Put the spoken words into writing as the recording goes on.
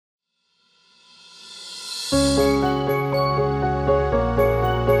This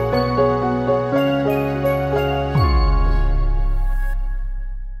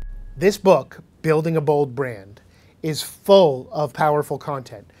book, Building a Bold Brand, is full of powerful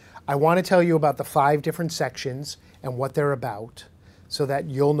content. I want to tell you about the 5 different sections and what they're about so that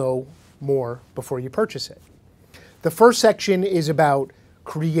you'll know more before you purchase it. The first section is about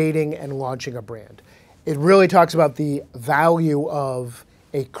creating and launching a brand. It really talks about the value of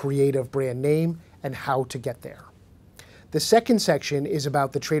a creative brand name and how to get there. The second section is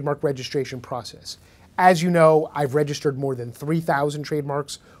about the trademark registration process. As you know, I've registered more than 3,000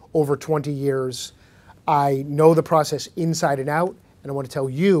 trademarks over 20 years. I know the process inside and out, and I want to tell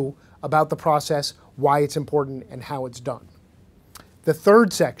you about the process, why it's important, and how it's done. The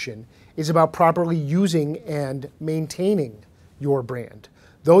third section is about properly using and maintaining your brand.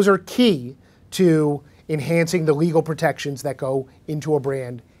 Those are key to enhancing the legal protections that go into a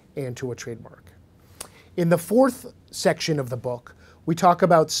brand and to a trademark. In the fourth section of the book, we talk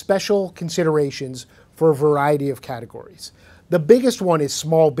about special considerations for a variety of categories. The biggest one is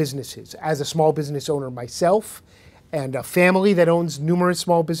small businesses. As a small business owner myself, and a family that owns numerous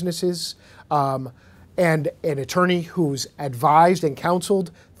small businesses, and an attorney who's advised and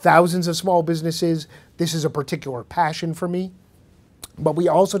counseled thousands of small businesses, this is a particular passion for me. But we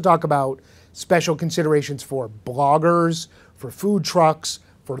also talk about special considerations for bloggers, for food trucks,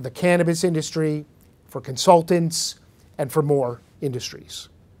 for the cannabis industry, for consultants, and for more industries.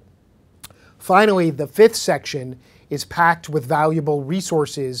 Finally, the fifth section is packed with valuable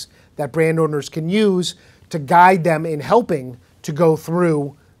resources that brand owners can use to guide them in helping to go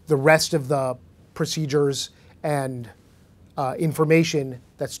through the rest of the procedures and information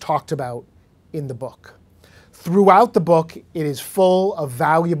that's talked about in the book. Throughout the book, it is full of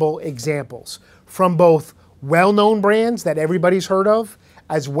valuable examples from both well-known brands that everybody's heard of,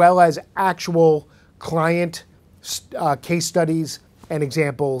 as well as actual client case studies and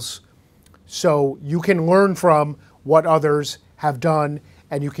examples, so you can learn from what others have done,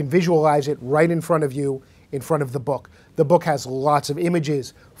 and you can visualize it right in front of you, in front of the book. The book has lots of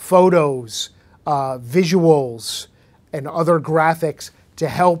images, photos, visuals, and other graphics to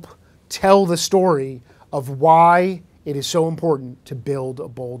help tell the story of why it is so important to build a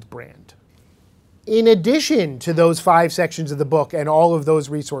bold brand. In addition to those 5 sections of the book and all of those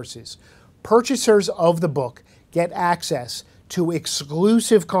resources, purchasers of the book get access to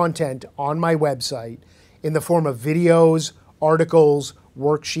exclusive content on my website in the form of videos, articles,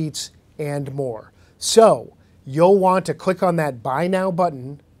 worksheets, and more. So you'll want to click on that Buy Now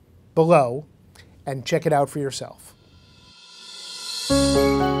button below and check it out for yourself.